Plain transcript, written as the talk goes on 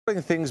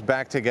Putting things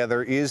back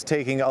together is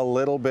taking a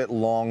little bit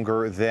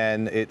longer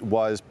than it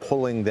was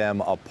pulling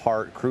them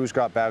apart. Crews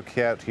got back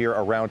out here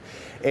around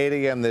 8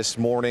 a.m. this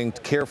morning,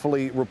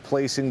 carefully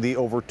replacing the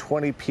over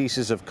 20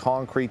 pieces of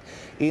concrete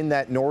in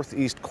that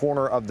northeast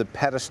corner of the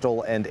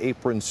pedestal and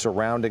apron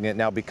surrounding it.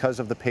 Now,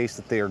 because of the pace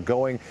that they are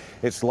going,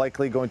 it's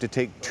likely going to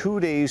take 2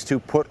 days to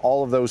put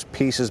all of those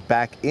pieces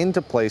back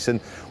into place.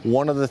 And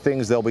one of the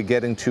things they'll be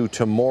getting to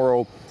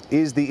tomorrow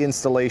is the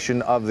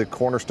installation of the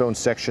cornerstone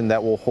section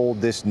that will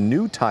hold this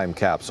new time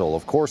capsule.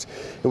 Of course,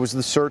 it was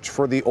the search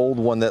for the old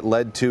one that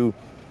led to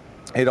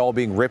it all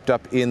being ripped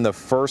up in the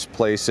first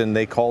place, and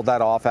they called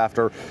that off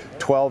after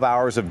 12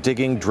 hours of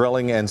digging,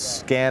 drilling, and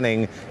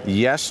scanning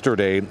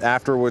yesterday.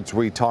 Afterwards,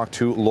 we talked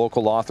to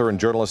local author and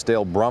journalist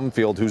Dale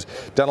Brumfield, who's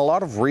done a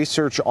lot of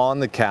research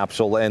on the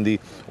capsule and the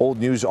old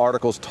news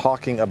articles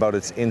talking about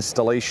its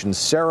installation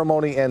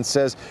ceremony, and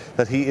says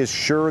that he is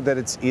sure that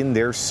it's in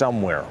there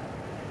somewhere.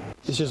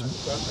 It's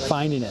just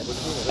finding it,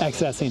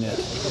 accessing it.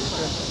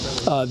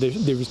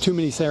 There was too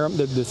many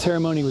the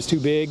ceremony was too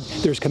big.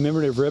 There's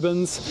commemorative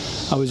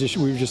ribbons. We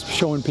were just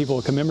showing people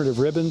a commemorative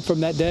ribbon from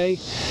that day.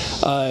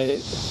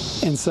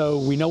 And so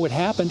we know what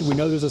happened. We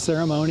know there's a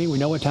ceremony. We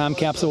know what time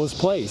capsule was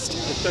placed.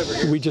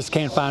 We just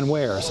can't find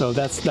where. So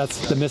that's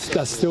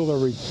still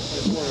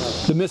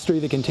the mystery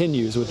that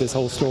continues with this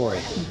whole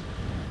story.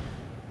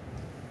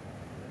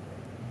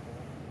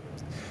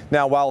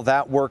 Now, while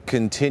that work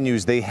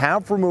continues, they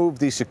have removed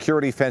the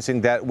security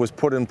fencing that was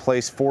put in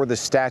place for the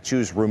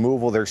statue's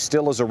removal. There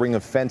still is a ring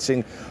of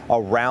fencing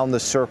around the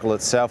circle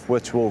itself,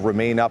 which will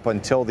remain up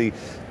until the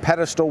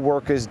pedestal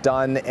work is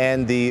done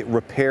and the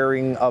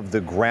repairing of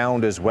the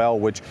ground as well,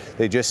 which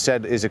they just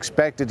said is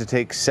expected to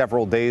take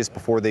several days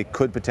before they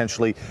could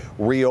potentially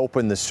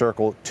reopen the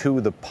circle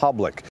to the public.